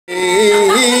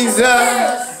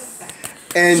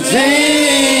and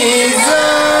Jesus,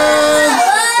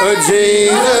 oh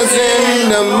Jesus in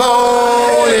the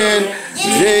morning,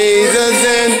 Jesus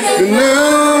in the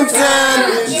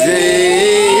noontime,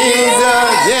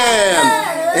 Jesus,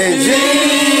 yeah, and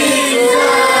Jesus,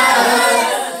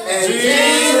 and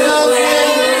Jesus in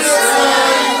the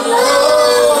sun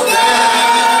goes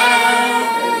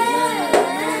down.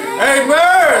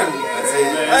 Amen.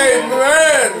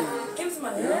 Amen.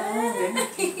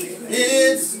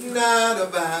 It's not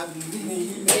about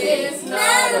me. It's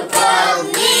not about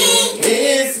me.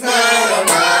 It's not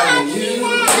about you.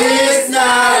 It's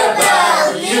not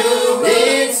about you.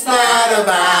 It's not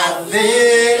about them.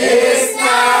 It's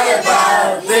not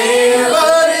about them.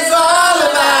 But it's all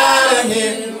about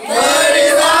Him. But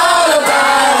it's all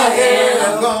about Him.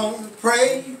 I'm gonna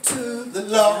pray to the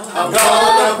Lord. I'm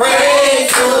gonna pray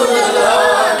to the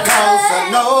Lord. 'Cause I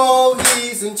know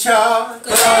He's in charge.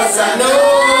 'Cause I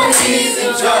know He's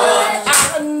in charge. I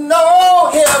know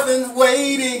heaven's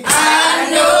waiting. I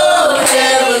know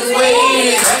heaven's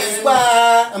waiting. That's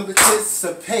why I'm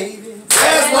participating.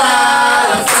 That's why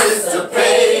I'm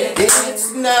participating.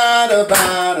 It's not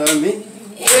about me.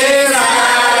 It's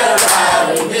not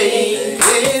about me.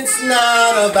 It's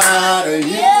not about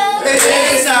you.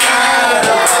 It's not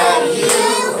about you.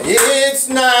 It's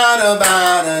not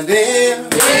about them.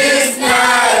 It's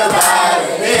not about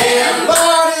them.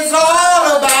 But it's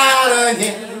all about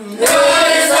Him. But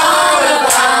it's all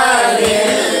about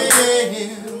Him.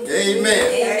 Amen.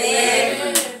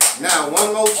 Amen. Now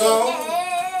one more song,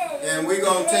 and we're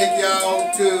gonna take y'all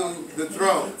to the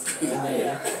throne.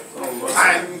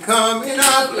 I'm coming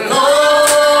up, Lord.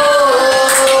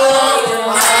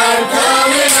 I'm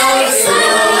coming up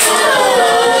soon.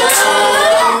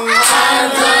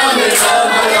 I'm coming up,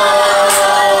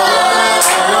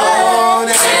 Lord.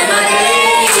 And my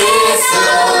day is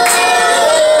soon.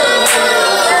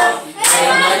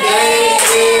 And my day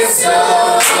is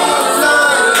soon.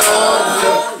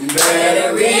 Lord, you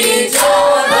better Read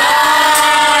your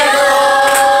Bible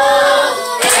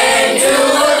and do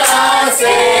what I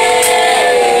say.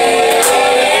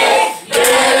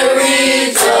 Better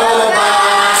read your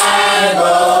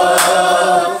Bible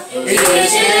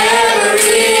each and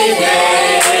every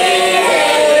day.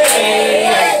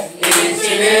 Each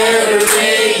and every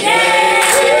day.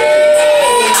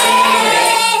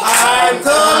 I'm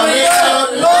coming up,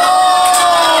 Lord.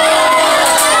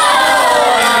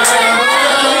 I'm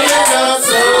coming up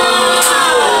soon.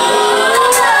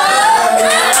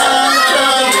 I'm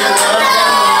coming up.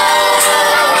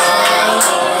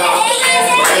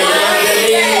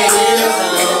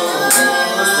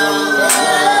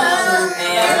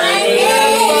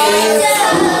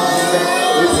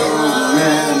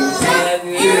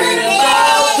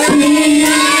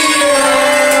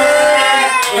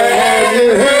 Have you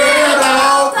heard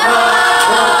about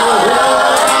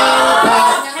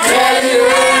Have you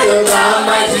heard about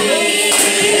my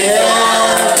Jesus?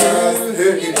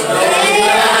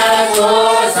 That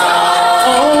was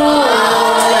all.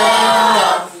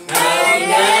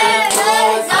 That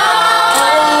was all.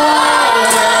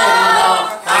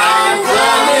 I'm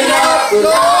coming up,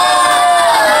 Lord.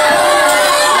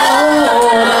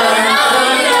 I'm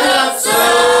coming up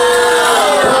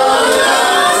soon.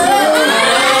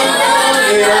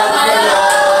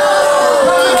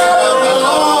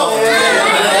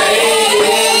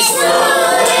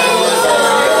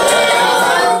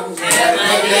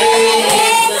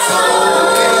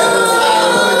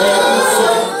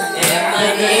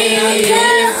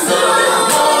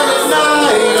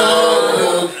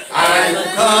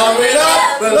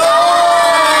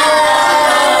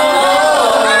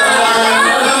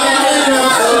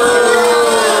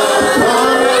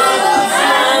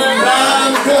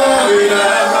 I'm coming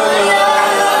up,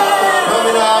 Lord. I'm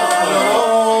coming up,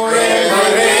 Lord. And my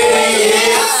day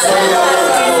is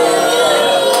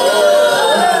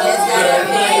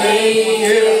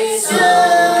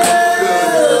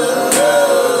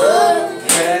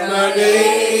and my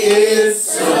day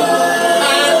is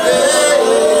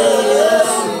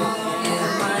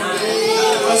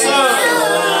What's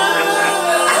up?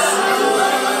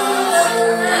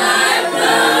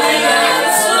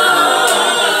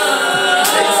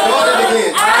 Start it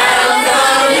again. I'm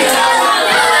coming up,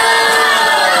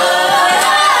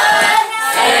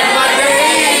 and my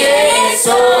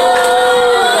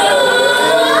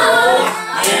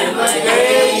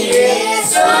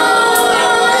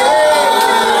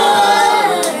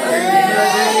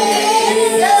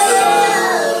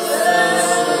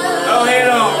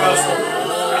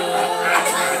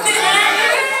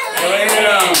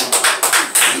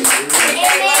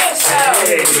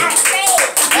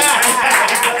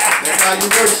how you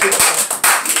worship.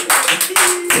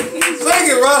 Sing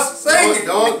it, Russ. Sing it.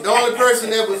 The only person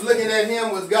that was looking at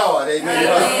him was God. Amen.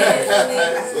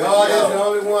 God is the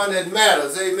only one that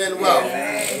matters. Amen.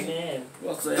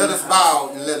 Well, let us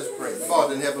bow and let us pray.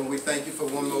 Father in heaven, we thank you for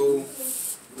one more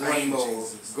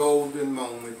golden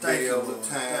moment. Day of the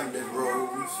time that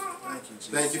rose.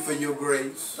 Thank you for your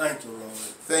grace. Thank you, Lord.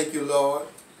 Thank you, Lord,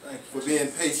 for you,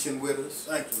 being patient with us,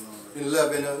 Thank you, Lord. and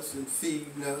loving us and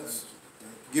feeding us,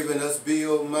 giving us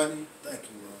bill money, Thank you,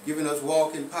 Lord. giving us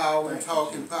walking power and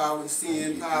talking power,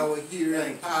 seeing power,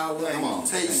 hearing power,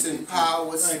 tasting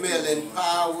power, smelling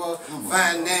power,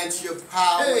 financial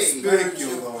power,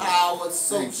 spiritual power,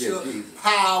 social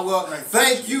power.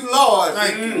 Thank you, Lord.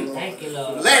 Thank you, Lord. Thank you,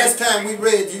 Lord. Last time we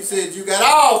read, you said you got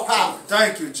all power.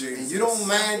 Thank you, Jesus. And you don't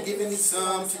mind giving me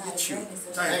some to your children.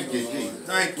 Thank you, Jesus.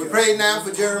 Thank you. We pray now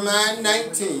for Jeremiah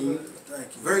 19,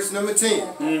 verse number 10.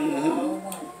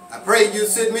 I pray you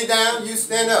sit me down, you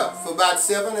stand up for about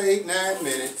 7 or 8, 9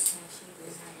 minutes.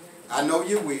 I know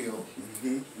you will.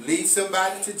 Lead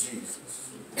somebody to Jesus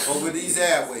over these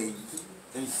airways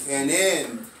and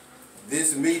end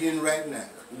this meeting right now.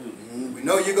 We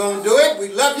know you're going to do it. We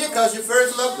love you because you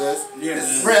first loved us.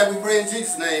 This is prayer we pray in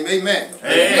Jesus' name. Amen.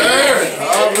 Amen.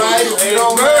 All right, if you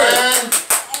don't mind,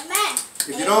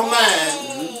 if you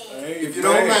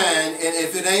don't mind, and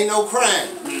if it ain't no crime,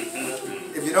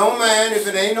 if you don't mind, if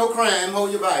it ain't no crime,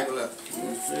 hold your Bible up.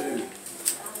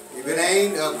 If it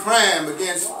ain't a crime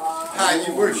against how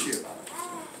you worship,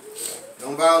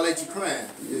 don't violate your crime.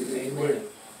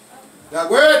 That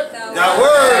word? That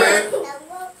word.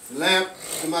 The lamp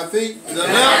to my feet. The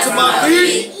lamp to my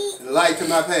feet. And the light to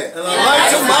my path. And the light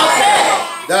to my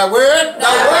path. That word?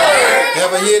 That word.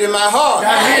 Have I hid in my heart?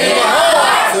 Have hid in my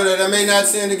heart. So that I may not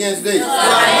sin against thee.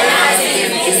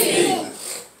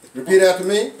 Repeat after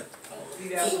me.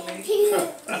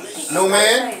 No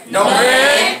man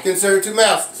can serve two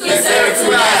masters.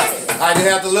 I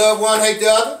didn't have to love one, hate the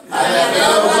other.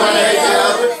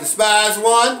 Despise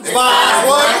one,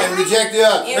 and reject the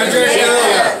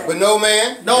other. But no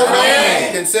man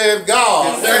can serve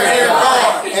God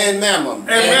and mammon.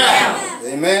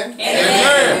 Amen.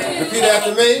 Repeat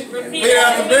after me.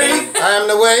 I am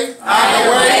the way,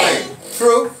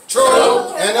 truth,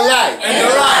 and the light.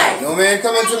 No man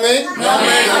come unto me,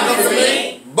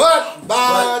 but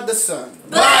by the Son.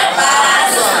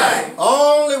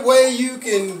 Only way you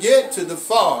can get to the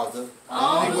Father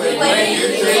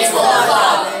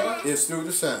is through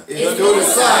the Son.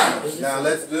 Now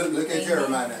let's look at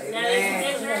Jeremiah now.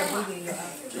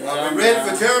 Are we ready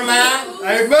for Jeremiah?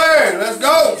 Amen. Let's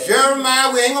go.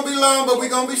 Jeremiah, we ain't going to be long, but we're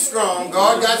going to be strong.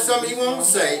 God got something he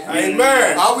wants to say.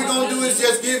 Amen. All we're going to do is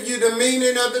just give you the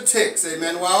meaning of the text.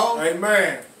 Amen. Well,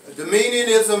 Amen. the meaning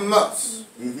is a must.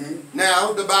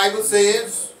 Now, the Bible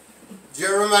says,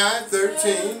 Jeremiah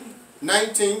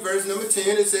 13:19, verse number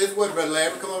 10, it says what, Brother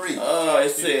Larry? Come on, read.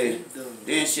 It says,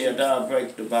 then shalt thou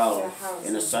break the bow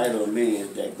in the sight of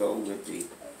men that go with thee.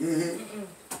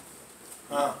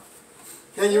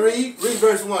 Can you read? Read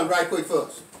verse 1 right quick for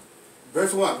us.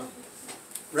 Verse 1.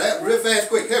 Right, real fast,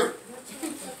 quick. Hurry.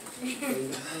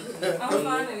 I'm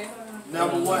finding it.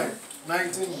 Number 1.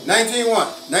 19.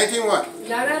 19:1. 19:1. Y'all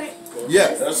got it?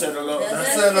 Yes. Thus said the Lord.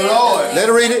 Thus said the Lord. Let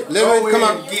her read it. Let her read it. Come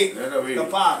on. Get Let her read the it.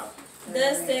 potter.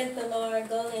 Thus saith the Lord,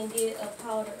 go and get a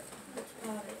powders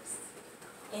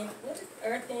and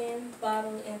earthen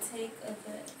bottle and take of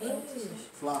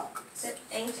the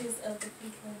anxious of the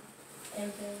people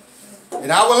and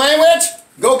In our language,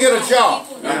 go get a job.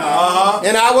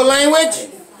 In our language,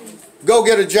 go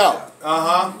get a job.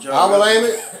 Our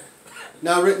language.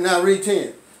 Now read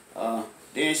 10.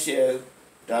 Then shalt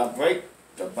thou break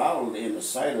the bottle in the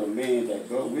sight of men that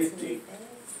go with thee.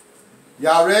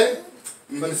 Y'all ready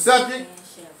for the subject?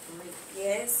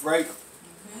 yes. Break.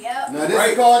 Now this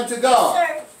is according to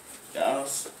God.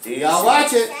 Y'all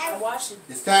watch it. I watched it.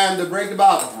 It's time to break the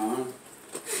bottle.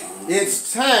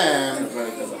 It's time to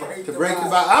break the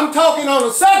bottle. I'm talking on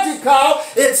a subject called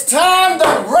 "It's time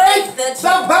to break the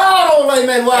bottle."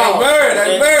 Amen. Wow.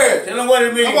 Amen. Tell them what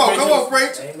it means. Come on,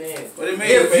 preach. Amen. What it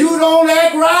means. If you don't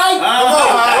act right,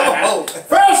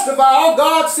 first of all,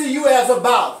 God see you as a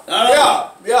bottle.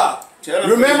 Yeah. Tell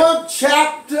them. Remember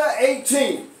chapter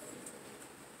 18.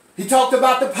 He talked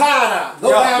about the potter.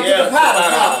 Go down to the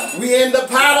potter's house. We in the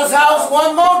potter's house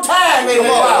one more time.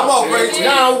 Come on, preach.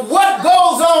 Now, what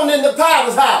goes on in the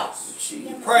potter's house?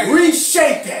 Pray.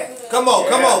 Reshaping. Come on,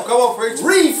 preach.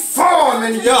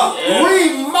 Reforming you.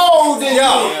 Remolding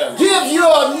you. Give you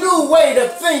a new way to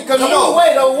think, a new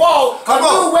way to walk, a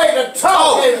new way to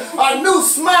talk, a new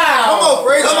smile. Come on,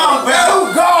 preach. A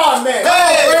new garment.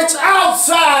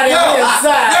 Outside and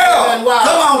inside. Come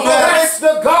on, preach.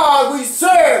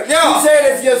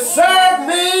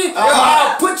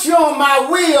 my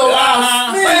wheel, I'll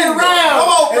spin around. Come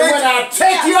on, and when I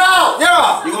take you out,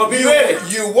 Yeah. You're going to be ready.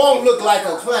 you won't look like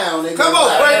a clown. Come on,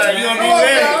 preacher. You're going to be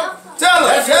ready. Tell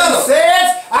That's her. what he says.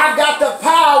 I've got the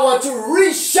power to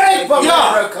reshape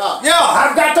America. Yeah.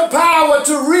 I've got the power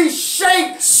to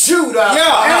reshape Judah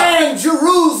and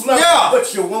Jerusalem. Yeah.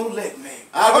 But you won't let me.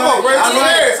 Come on, preacher. You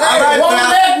won't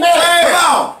let me.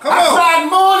 Come I on. cried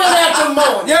morning after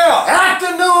morning. Yeah.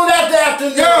 Afternoon after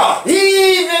afternoon. Yeah.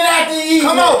 Evening after evening.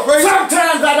 Come on, preacher.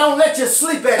 Sometimes I don't let you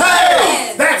sleep at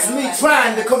night. That's me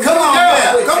trying to communicate. Come on,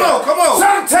 with come you. on, come on.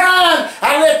 Sometimes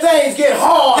I let things get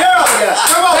hard. Yeah.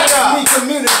 Come on, That's God. me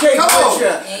communicate Come on. with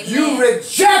you. You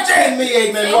rejected me,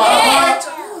 amen.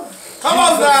 Come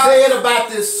on, Jesus now. said about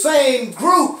this same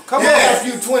group Come in on.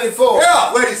 Matthew 24.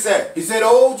 Yeah. What did he say? He said,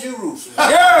 "Oh, Jerusalem,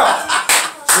 Yeah.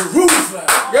 Jerusalem,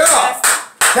 Yeah.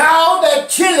 thou that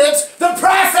killest the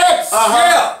prophets,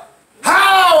 Yeah.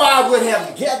 how I would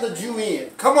have gathered you in,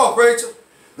 Come on, preacher.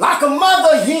 like a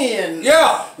mother hen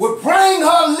Yeah. would bring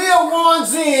her little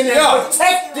ones in and Yeah.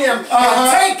 protect them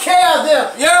and take care of them.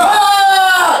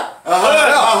 Yeah.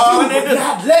 But you would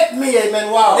not let me, amen.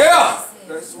 Wow. Yeah.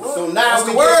 So now That's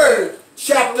we the word.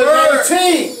 chapter Word.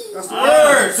 19. That's the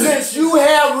word. Since you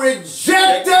have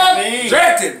rejected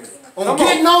Rejected me. on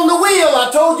getting on the wheel, I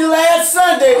told you last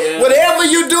Sunday, whatever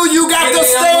you do, you got to Getting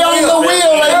stay on on the the wheel.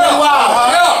 wheel, amen. Wow.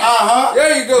 Yeah.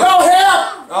 There you go. Your help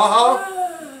Uh-huh.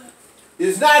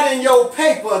 is not in your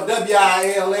paper,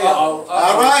 W-I-L-L.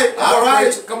 All right.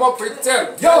 right. Come on, preacher. Tell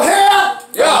him. Your help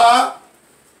Yeah.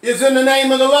 is in the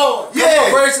name of the Lord. Come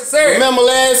on, preacher. Say it. Remember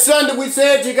last Sunday we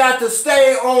said you got to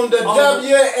stay on the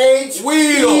W-H-E-E-L.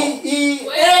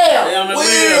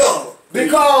 Wheel.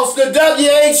 Because the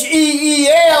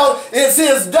W-H-E-E-L is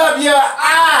his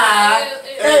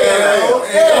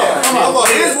W-I-L-L. Come on,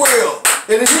 his will.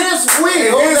 It is his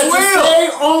will His that you will. stay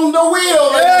on the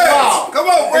wheel. Yes. Come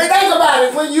on, And preacher. think about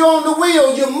it. When you're on the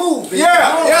wheel, you're moving.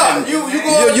 Yeah. You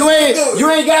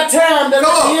ain't got time to let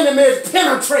on. the enemy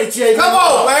penetrate you. Come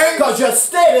on, man. Because you're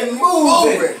steady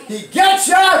moving. Moving. He gets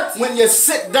you when you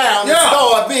sit down and Yeah.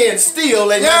 start being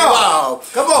still and Yeah. wow.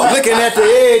 Come on. Looking at the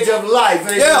edge of life.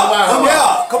 And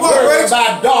Yeah. Come on, worried preacher.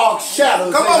 about dark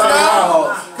shadows. Come on,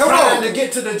 now. Come Trying on. to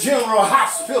get to the general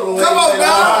hospital. Come on,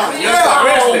 now.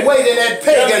 Yeah. Waiting at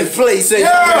pagan place.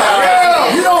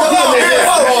 Yeah. You don't give me this.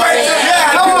 Come on, boy. preacher.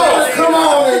 Yeah, Come do on, it. come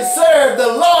on and serve the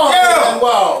Lord. Yeah. And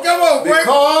wow. Come on, preacher.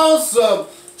 Because of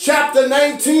chapter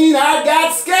 19, I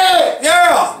got scared.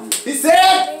 Yeah. He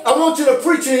said, I want you to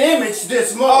preach an image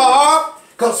this morning.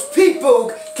 Because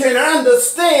people can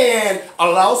understand a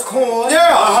lost coin.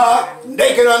 Yeah.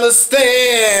 They can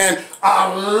understand a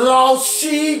lost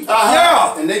sheep.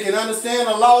 Yeah. And they can understand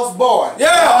a lost boy.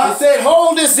 Yeah. He said,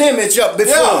 hold this image up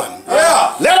before him.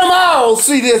 Yeah. Let them all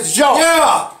see this joke.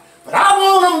 Yeah. But I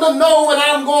want them to know what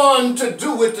I'm going to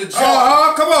do with the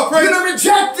joke. Come on, You preacher. done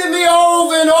rejected me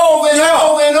over and over and Yeah.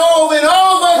 over and over and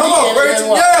over Come on, again. preacher. And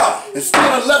what? Yeah.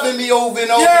 Instead of loving me over and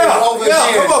over Yeah. and over Yeah.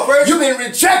 again. Come on, preacher. You've been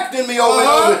rejecting me over and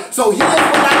over. So here's what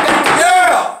I got to do.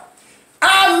 Yeah.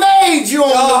 I made you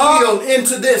on the wheel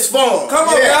into this form. Come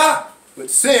on, guy. But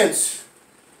since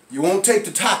you won't take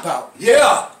the top out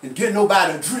Yeah. and get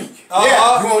nobody a drink.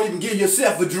 Uh-huh. You won't even give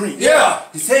yourself a drink. Yeah.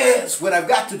 He says, what I've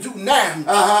got to do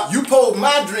now, you pull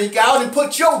my drink out and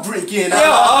put your drink in.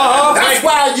 That's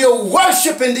why you're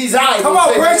worshiping these idols. Come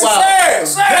on, preacher. Say it.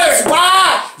 Say That's it.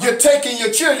 why you're taking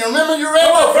your children. Remember you read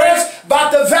the verse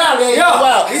about the valley. Yeah.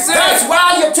 Wow. He said That's it.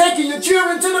 why you're taking your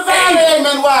children to the valley.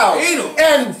 Amen. Wow. Eat 'em.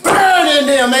 And burning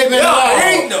them. Amen. Yeah, wow.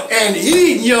 eating them. And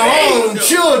eating your own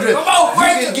children. Come on, You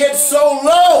preacher. can get so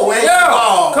low. Amen. Yeah.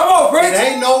 Wow. Come on, It preacher.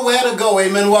 ain't nowhere to go.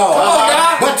 Amen. Wow. Come on,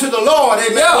 God. But to the Lord.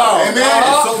 Amen. Yeah. Wow. Amen.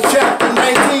 So chapter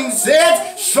 19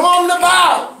 says, show them the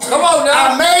Bible. Come on I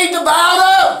now. made the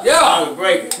Bible. Yeah.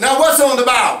 Break it. Now what's on the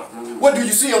Bible? What do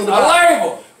you see on the A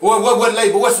Bible? label. What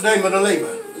label? What's the name of the label?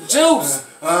 Juice.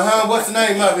 What's the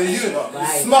name of it? You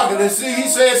smugglers. See, he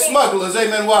said smugglers,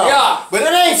 amen. Wow. Yeah. But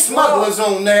it ain't smugglers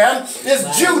on there.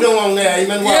 It's Judah on there,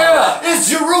 amen. Wow. Yeah. It's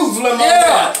Jerusalem on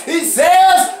Yeah. there. He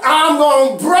says, I'm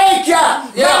going to break you. Yeah.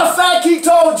 Matter of fact, he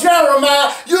told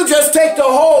Jeremiah, you just take the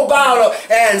whole bottle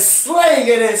and sling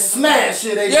it and smash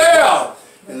it. Amen. Yeah.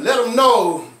 And let them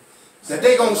know that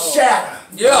they going to shatter.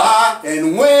 Yeah.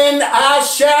 And when I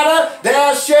shatter,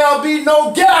 there shall be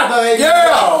no gathering.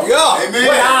 Yeah. Yeah. Amen.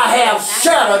 When I have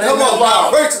shattered, Come on, wow.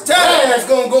 preacher. Tell me. It's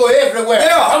going to go everywhere.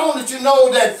 Yeah. I want you to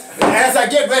know that as I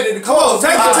get ready to close,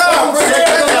 Take your time, preacher. Take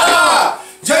your time.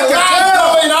 Take your I time.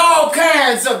 go in all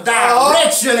kinds of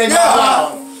direction and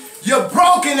Yeah. You're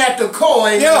broken at the core,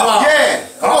 amen. Yeah. Yeah.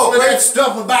 All of that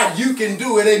stuff about you can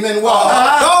do it, amen.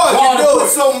 God can do put it.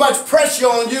 so much pressure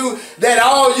on you that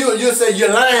all you say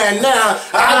you're lying now.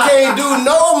 I can't do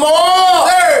no more.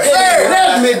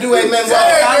 Let me do, amen.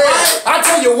 I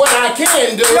tell you what I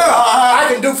can do. I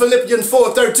can do Philippians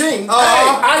 4:13.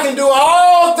 I can do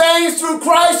all things through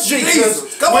Christ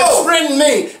Jesus. Come which on. strengthen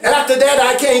me. After that,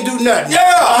 I can't do nothing.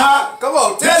 Come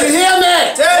on, Did you hear me?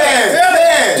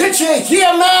 Did you hear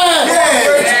me?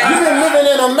 You've been living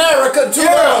in America too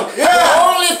long. The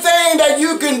only thing that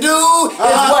you can do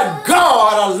is what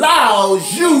God allows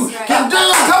you can do.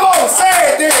 Come on,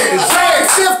 say it then. In John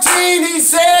 15, he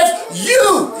says,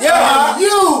 you, and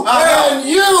you, and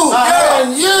you,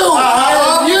 and you,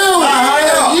 and you,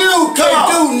 and you can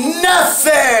do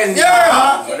nothing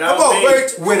Come on,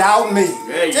 preacher. without me.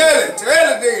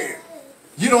 Tell it then.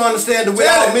 You don't understand the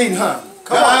without me, huh?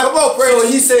 Come on, preacher. So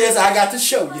he says, I got to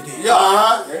show you this.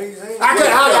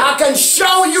 I can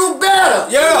show you better.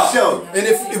 And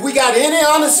if we got any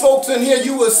honest folks in here,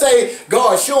 you will say,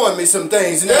 God's showing me some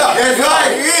things. That's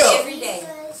right. Every day.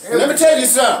 Let me tell you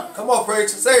something. Come on, preacher.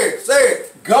 Say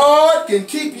it. God can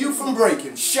keep you from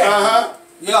breaking, shaking.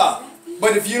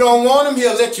 But if you don't want him,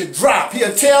 he'll let you drop.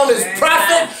 He'll tell his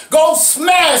prophet, go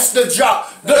smash the jaw.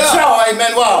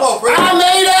 Amen. I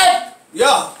made it.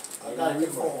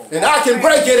 And I can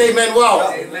break it, amen. I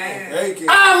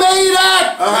made it.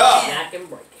 I can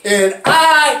break it. And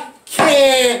I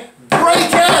can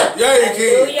break it. Yeah, you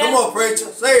can. Come on, preacher.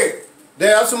 Say it.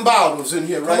 There are some bottles in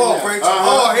here right now. Come on, preacher.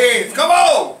 All hands. Come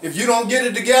on. If you don't get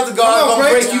it together, God's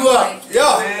going to break you up.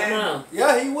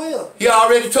 Yeah, he will. He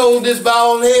already told this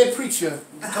bald head preacher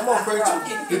Come on,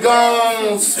 preacher. to go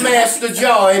on smash the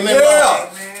jaw, amen.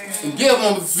 And give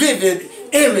him a vivid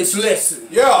image lesson.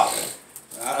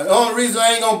 The only reason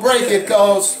I ain't going to break it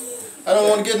because I don't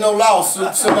want to get no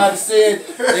lawsuit. Somebody said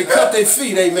they cut their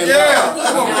feet, amen.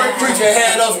 Preacher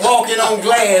had us walking on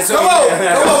glass. Come on,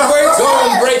 preacher. Go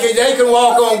on, break it. They can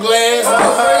walk on glass.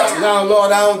 Now,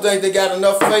 Lord, I don't think they got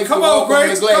enough faith to walk on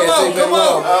the glass.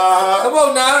 Come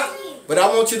on now. But I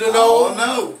want you to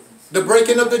know the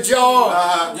breaking of the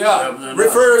jaw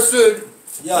refers to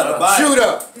the body.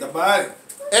 Judah The body.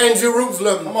 and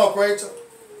Jerusalem. Come on, preacher.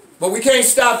 But we can't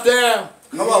stop there.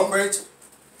 Come on, preacher.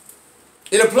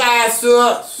 It applies to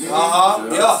us.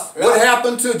 What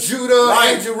happened to Judah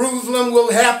and Jerusalem will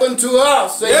happen to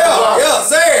us. Say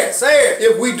it.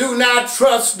 If we do not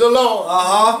trust the Lord.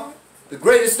 The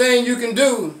greatest thing you can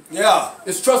do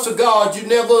is trust a God you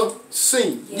never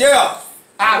seen.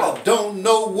 I don't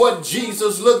know what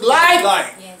Jesus looked like.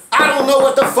 I don't know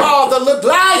what the Father looked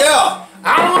like.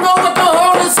 I don't know what the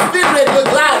Holy Spirit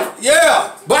looked like.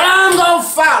 But I'm going to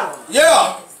follow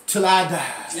till I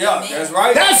die. That's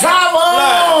right. That's how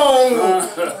long.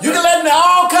 You can let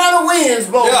all kind of winds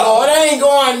blow, Lord. It ain't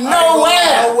going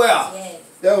nowhere.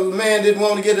 That man didn't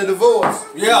want to get a divorce.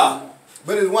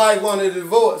 But his wife wanted a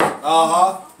divorce.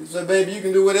 He said, baby, you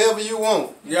can do whatever you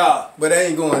want. But I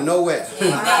ain't going nowhere. You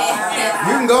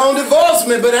can go on divorce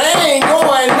me, but I ain't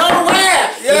going nowhere.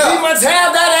 You must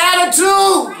have that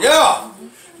attitude.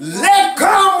 Let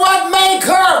come what may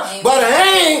come, but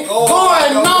I ain't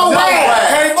going nowhere.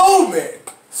 Can't move me.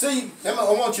 See, I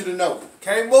want you to know.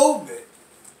 Can't move me.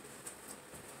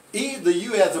 Either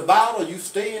you as a bottle, you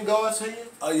stay in God's hand,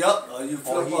 You or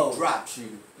flip he over. drops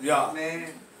you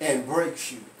and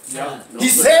breaks you. No He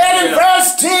said in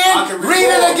verse 10, read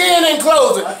it again and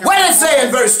close it. What did it say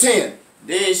in verse 10?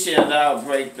 Then shalt thou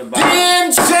break the bottle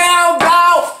Then shall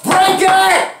thou break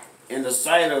it. in the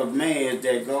sight of men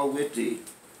that go with thee.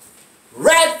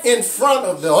 Right in front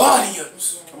of the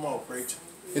audience. Come on, preacher.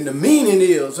 And the meaning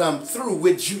is, I'm through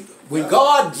with you. When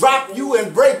God drop you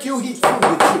and break you, he's through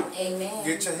with you. Amen.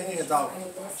 Get your hands off.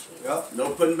 No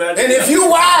putting back And if you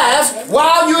wives,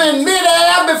 while you're in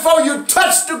midair, before you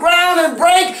touch the ground and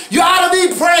break, you ought to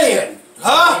be praying.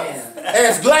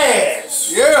 As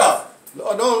glass.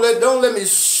 Lord, don't let me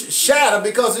shatter,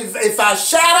 because if I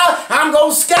shatter, I'm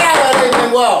going to scatter in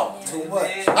the wall. Too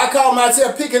much. I caught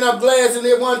myself picking up glass in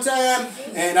there one time,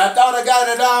 and I thought I got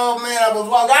it all, man. I was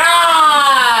walking,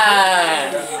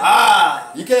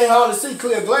 you can't hardly see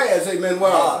clear glass, amen.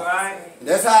 And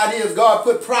that's how it is. God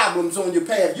put problems on your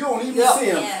path. You don't even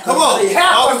see them. Come on. They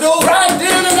happen right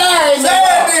then and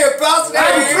there.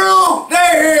 I'm through. I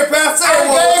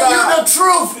gave you the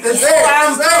truth. And so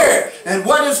I'm through. And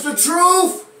what is the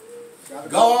truth?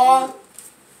 God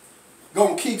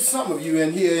gonna keep some of you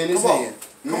in here in his hand.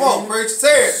 Come on, preacher.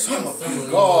 Say it. Some of you,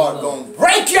 God gonna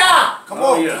break ya. Come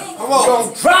on. Come on.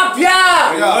 Gonna drop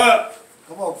ya.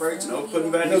 Come on, preacher. No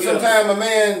putting back You know, together.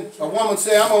 sometimes a woman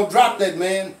say, I'm gonna drop that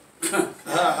man. I'm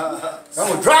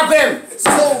gonna drop him.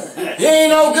 He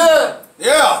ain't no good.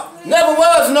 Yeah. Never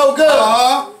was no good.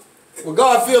 Uh-huh. Well,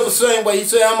 God feels the same way. He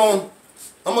said, I'm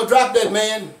gonna drop that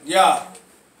man Yeah.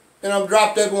 and I'm gonna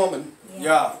drop that woman.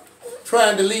 Yeah.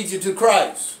 Trying to lead you to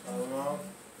Christ.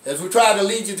 As we try to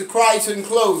lead you to Christ in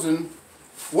closing,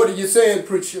 what are you saying,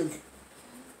 preacher?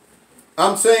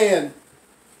 I'm saying,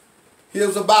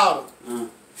 here's about it.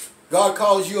 God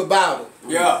calls you about it.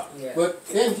 Yeah. But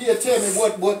in here, tell me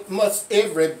what must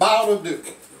every bottle do?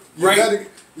 You Right. better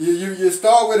you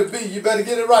start with a B. You better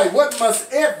get it right. What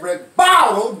must every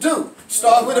bottle do?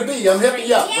 Start with a B. I'm helping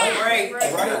you out. Right.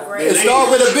 It start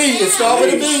with a B. It start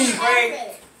with a B. Right.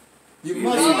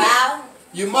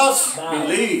 You must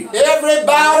Believe. every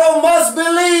bottle must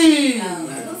believe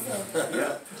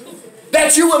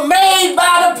that you were made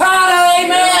by the potter.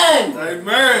 Amen.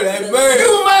 Amen. Amen.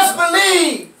 You must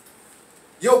believe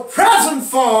your present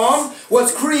form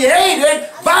was created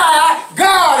by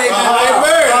God. Amen.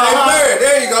 Amen.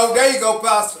 There you go. There you go,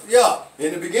 Pastor. Yeah.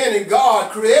 In the beginning,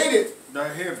 God created The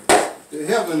heaven the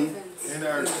heaven. and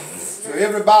earth. So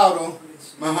every bottle,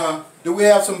 do we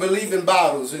have some believing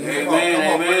bottles in here?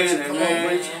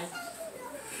 Amen.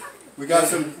 We got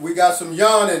some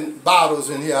yawning bottles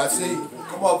in here. I see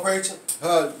Come on, preacher.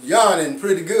 her yawning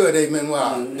pretty good. Amen.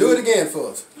 Wow. Do it again for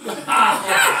us.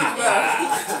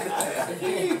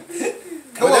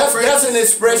 Come on, preacher. That's an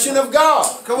expression of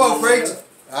God. Come on, preacher.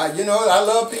 You know, I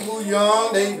love people who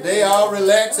yawn. They all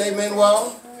relax. Amen.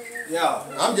 Wow. Yeah.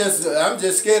 I'm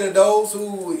just scared of those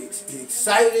who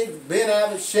excited, been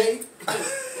out of shape.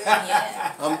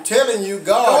 I'm telling you,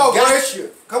 God Come on, got preacher.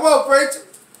 you. Come on, preacher.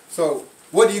 So,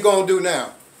 what are you going to do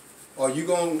now? Are you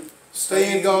going to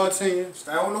stay in God's hands?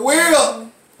 Stay on the wheel.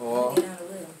 Or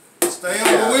Stay on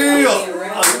the wheel.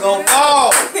 You gonna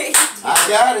fall. I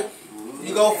got it.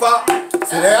 You gonna fall.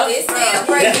 See that? It's still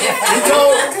breaking.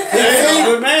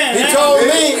 Good man. He told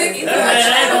me. That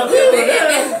man ain't gonna do it.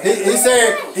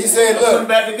 He said, Put them look,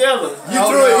 back together. you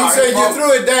threw it. He said you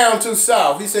threw it down too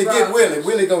soft. He said, get Willie.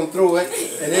 Willie gonna throw it,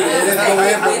 and it go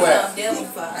everywhere.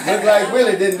 Look like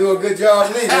Willie didn't do a good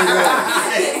job neither.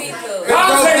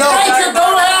 God said, break it.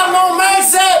 Don't have no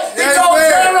mindset. He told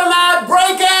Jeremiah,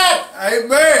 break it.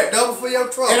 Amen. Double for your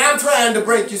trouble. And I'm trying to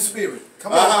break your spirit.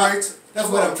 Come on, preacher. That's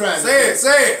what I'm trying to Say do. it,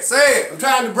 say it, say it. I'm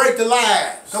trying to break the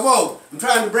lies. Come on. I'm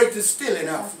trying to break the stealing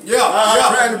off. Yeah, I'm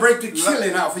yeah. trying to break the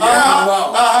killing off of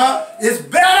you. It's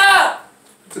better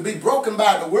to be broken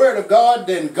by the word of God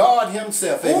than God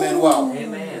himself. Amen. Wow.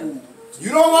 Amen. You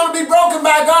don't want to be broken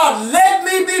by God. Let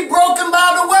me be broken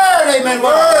by the word. Amen.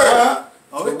 Wow.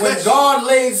 But when God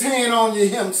lays hand on you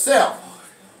himself,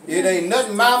 it ain't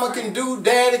nothing mama can do,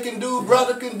 daddy can do,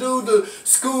 brother can do, the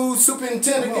school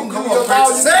superintendent can do, your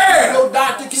lawyer, your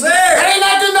doctor can do. Ain't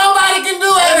nothing nobody can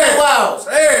do. Amen. Wow.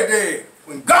 Say it then.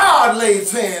 When God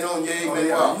lays hand on you, amen.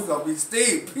 Wow. You gonna be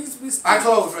still. Peace be still. I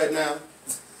close right now.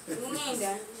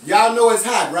 Y'all know it's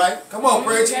hot, right? Come on,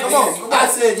 preacher. Come on. Come I on.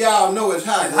 said y'all know it's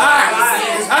hot.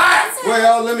 It's hot.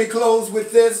 Well, let me close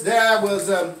with this. There was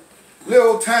a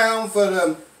little town for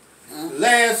the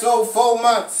last 4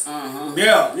 months.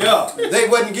 Yeah, yeah. They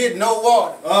wasn't getting no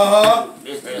water.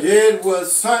 It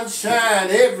was sunshine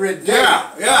every day.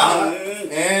 Yeah, yeah.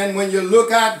 And when you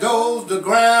look outdoors, the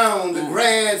ground, the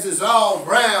grass is all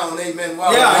brown. Amen.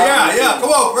 Wow. Yeah. Come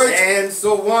on, preacher. And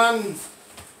so one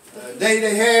day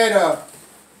they had a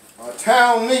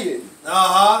town meeting.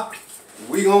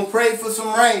 We gonna pray for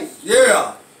some rain.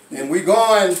 Yeah. And we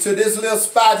going to this little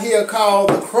spot here called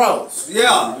the cross.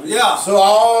 Yeah. So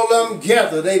all of them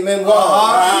gathered, amen,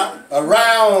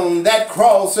 around that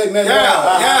cross, amen.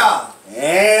 Yeah.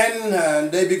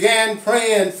 And they began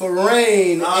praying for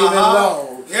rain, amen.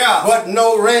 Yeah. But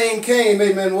no rain came,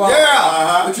 amen.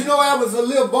 Yeah. But you know, that was a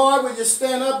little boy, when you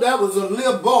stand up, that was a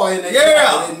little boy in that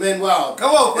crowd, amen.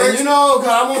 Come on, preacher. And you know,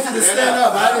 I want you to stand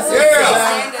up. I didn't say sit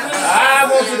down. I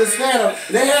want you to stand up.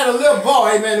 They had a little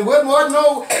boy, amen. Wasn't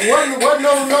no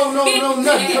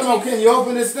nothing. Come on, can you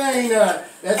open this thing?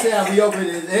 That's how we open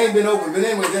it. It ain't been open, but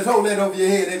anyway, just hold that over your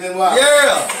head, amen.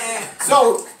 Yeah.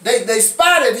 So they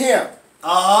spotted him.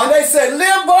 And they said,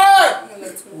 little boy,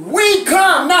 we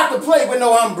come not to play with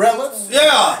no umbrellas.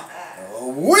 Yeah.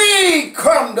 We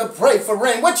come to pray for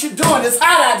rain. What you doing? It's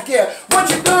hot out here. What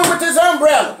you doing with this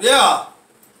umbrella? Yeah.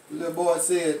 The little boy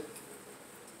said,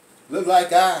 look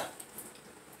like I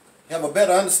have a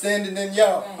better understanding than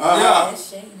y'all. Yeah.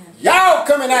 Y'all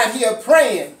coming out here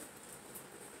praying,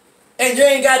 and you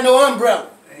ain't got no umbrella.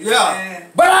 Yeah.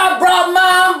 But I brought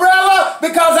my umbrella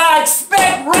because I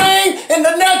expect rain in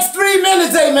the next 3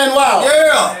 minutes, amen, wow.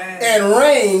 Yeah. And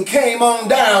rain came on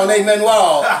down, amen,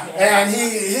 wow. And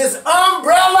his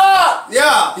umbrella,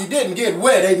 Yeah. he didn't get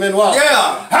wet, amen, wow.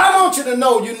 Yeah. I want you to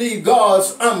know you need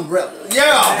God's umbrella.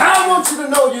 Yeah. I want you to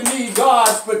know you need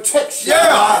God's protection.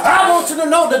 Yeah. I want you to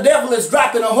know the devil is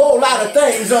dropping a whole lot of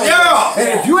things on you. Yeah.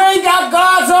 And if you ain't got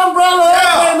God's umbrella,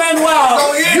 Yeah. amen, wow,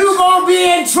 Go you're going to be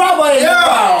in trouble, amen, Yeah.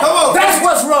 wow. Come on. That's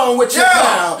what's wrong with you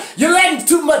Yeah. now. You're letting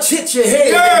too much hit your head,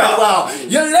 Yeah. amen, wow.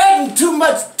 You're letting too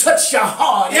much touch your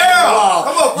heart, Yeah. amen, wow.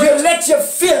 Come on, You let your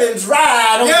feelings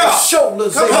ride on Yeah. your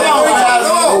shoulders, Come amen, on, wow.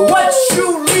 come on. What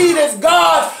you need is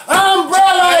God's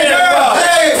umbrella, amen, Yeah. wow.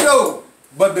 Hey, no.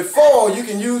 But before you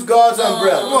can use God's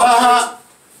umbrella, Uh-huh.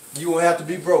 you won't have to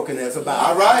be broken as a Bible.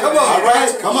 All right. Come on. All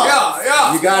right. Come on. Yeah.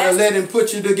 Yeah. You gotta let him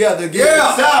put you together again.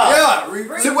 Yeah.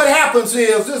 Yeah. See what happens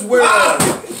is this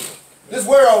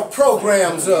world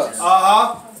programs us.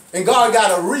 Uh-huh. And God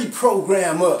gotta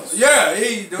reprogram us. Yeah,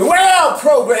 he The do. world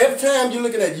program, every time you're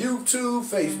looking at YouTube,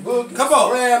 Facebook, Come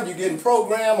on. Instagram, you're getting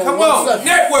programmed on Come one on. subject.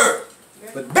 Network.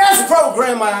 But the best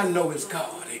programmer I know is God.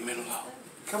 Amen.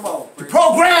 Come on. He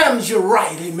programs you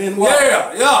right. Amen.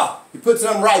 Yeah. Yeah. He put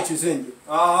something righteous in you.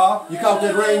 Uh-huh. You caught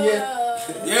that rain yet?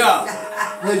 Yeah.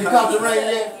 Have you caught the rain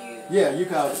yet? Yeah, you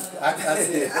caught it. I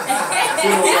see it. I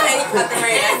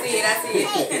see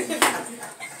it.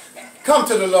 Come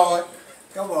to the Lord.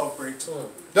 Come on, preacher.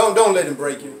 Don't let him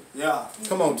break you. Yeah.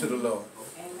 Come on to the Lord.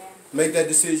 Make that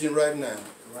decision right now.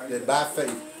 That by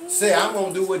faith. Say, I'm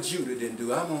going to do what Judah didn't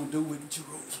do. I'm going to do what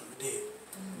Jerusalem did.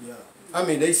 Yeah. I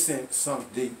mean, they sent something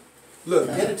deep. Look,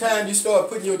 anytime you start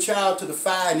putting your child to the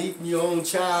fire and eating your own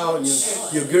child, and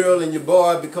your girl and your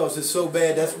boy because it's so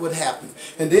bad, that's what happened.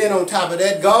 And then on top of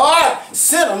that, God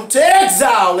sent them to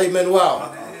exile, amen.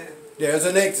 Wow. There's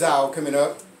an exile coming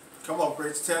up. Come on,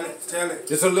 preacher. Tell it. Tell it.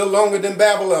 It's a little longer than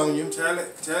Babylonian. Tell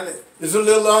it. Tell it. It's a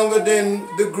little longer than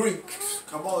the Greeks.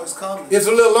 Come on, it's coming. It's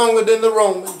a little longer than the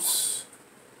Romans.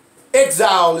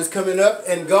 Exile is coming up,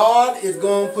 and God is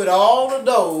going to put all of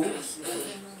those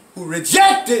who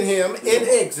rejected him in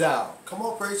exile. Come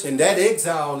on, preacher. And that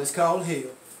exile is called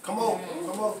hell. Come on.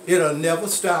 Come on. It'll never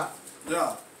stop.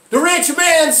 Yeah. The rich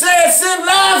man said, send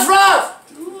Lazarus,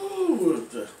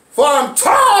 for I'm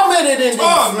tormented in these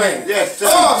flames. Yes, sir.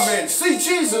 Tormented. See,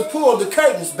 Jesus pulled the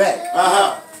curtains back.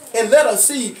 Uh-huh. And let us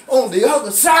see on the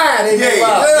other side. Amen. Yeah,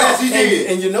 Wow. yes, he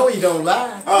did. And you know he don't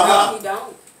lie. Uh-huh.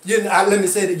 You don't. Let me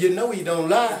say that you know he don't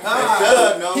lie. Yes,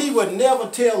 sir. No. He would never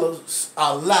tell us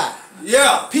a lie.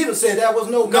 Yeah. Peter said there was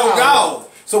no No God. God.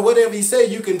 So whatever he said,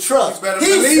 you can trust. You better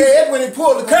He believe said when he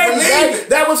pulled the curtains Believe back, it.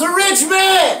 that was a rich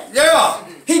man. Yeah.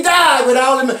 He died with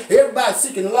all him. Everybody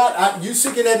seeking a lot. You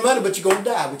seeking that money, but you're going to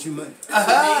die with your money.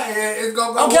 Yeah, it's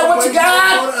gonna go I don't care one what way, you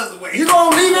got. go the other way. You're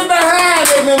going to leave it behind.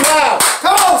 Amen. Wow.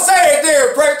 Come on, say it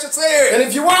there, preacher. Say it. And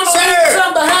if you want to Say leave it.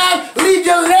 something behind, leave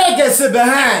your legacy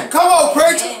behind. Come on,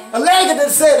 preacher. A legacy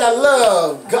that said, I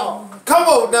love God. Come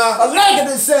on now. A legacy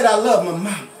that said, I love my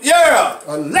mama. Yeah.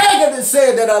 A legacy that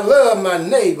said that I love my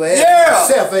neighbor as Yeah.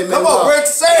 myself. Amen. Come on, preacher.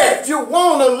 Say If you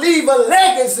want to leave a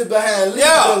legacy behind, leave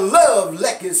Yeah. a love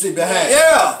legacy behind.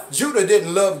 Yeah. Judah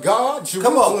didn't love God.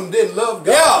 Come on. Jerusalem didn't love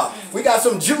God. Yeah. We got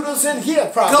some Judahs in here,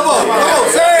 probably. Come on, come on,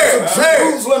 say it, Some say it.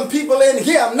 Jerusalem people in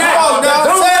here now. Come on, now,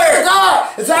 Don't say love it. God.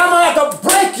 It's I'm going to have to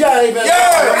break you, amen.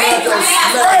 Yeah. I'm going to have to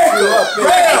smash you up. Break.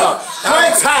 Amen.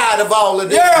 I'm tired of all of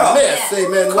this Yeah. mess.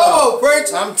 Amen. Come on,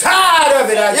 preacher. I'm tired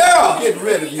of it. I Yeah. got to get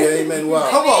rid of you. Amen. Wow.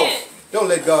 Come on. Don't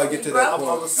let God get to that I'm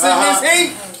point. gonna send this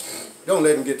heat. Don't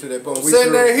let him get to that point. We Send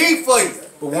through. that heat for you.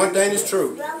 But one thing is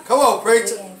true. Come on,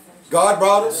 preacher. God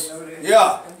brought us.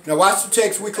 Yeah. Now watch the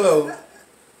text we close.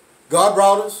 God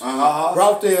brought us. Uh-huh.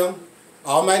 Brought them.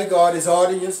 Almighty God, his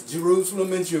audience,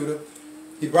 Jerusalem and Judah.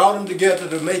 He brought them together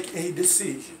to make a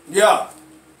decision. Yeah.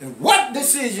 And what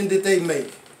decision did they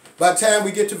make? By the time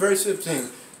we get to verse 15,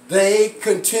 they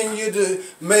continue to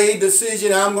make a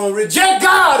decision. I'm going to reject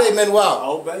God. Amen.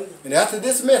 Wow. Obey. And after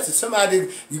this message, somebody,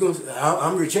 you're going to say,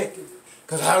 I'm rejected.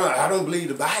 Because I don't believe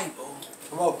the Bible.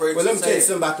 Come on, preacher. Well, let me say tell you it.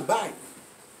 something about the Bible.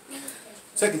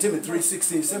 2 Timothy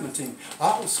 3:16-17.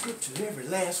 All scriptures, every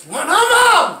last one of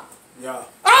them. Yeah.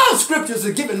 All scriptures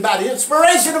are given by the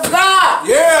inspiration of God.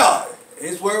 Yeah.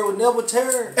 His word will never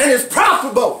turn. And it's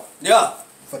profitable Yeah.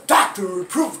 for doctrine,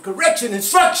 reproof, correction,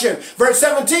 instruction. Verse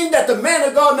 17, that the man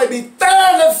of God may be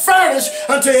thoroughly furnished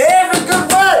unto every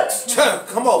good works.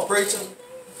 Come on, preacher.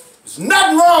 There's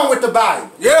nothing wrong with the Bible.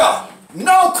 Yeah.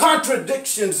 No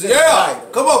contradictions in the Yeah. Bible.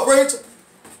 Come on, preacher.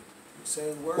 He said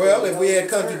his word Well, will if we never had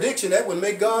turn. contradiction, that would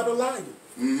make God a liar.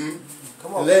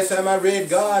 Come The on. last time I read,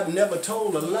 God never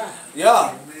told a lie.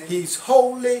 Yeah. He's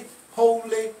holy,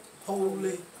 Holy,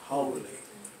 holy, holy.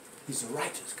 He's a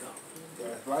righteous God.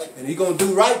 That's right. And he's going to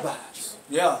do right by us.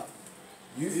 Yeah.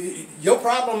 Your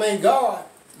problem ain't God.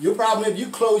 Your problem is you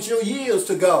close your ears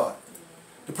to God.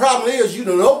 The problem is you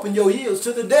don't open your ears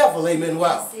to the devil. Amen.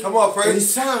 Wow. Come on, And he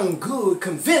praise. sound good,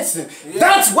 convincing. Yeah.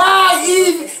 That's why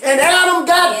Eve and Adam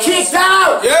got kicked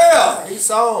out. Yeah. He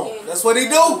saw. That's what he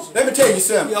do. Let me tell you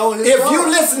something. If you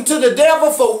listen to the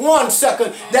devil for 1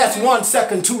 second, that's 1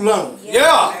 second too long.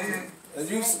 Yeah.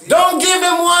 Don't give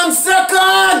him 1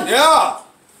 second. Yeah.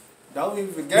 Don't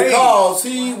even forget. Because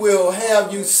he will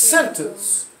have you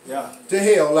sentenced to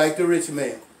hell like the rich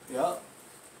man. Yeah.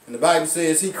 And the Bible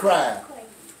says he cried,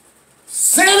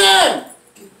 sinning!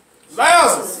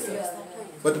 Lazarus.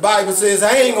 But the Bible says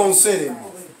I ain't going to sin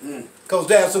anymore. Because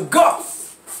there's a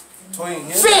gulf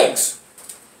fixed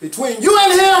between you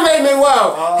and him, amen.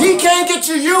 Wow. He can't get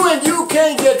to you and you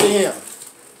can't get to him.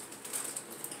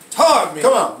 Turn me.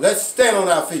 Come on, let's stand on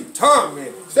our feet. Turn me.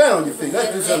 Stand on your feet.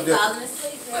 Let's do something different.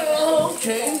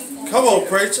 Okay. Come on,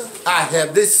 preacher. I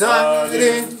have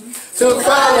decided to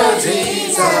follow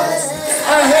Jesus.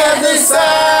 I have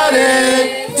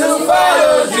decided to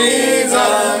follow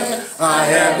Jesus. I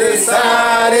have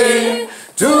decided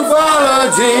to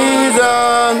follow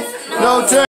Jesus. No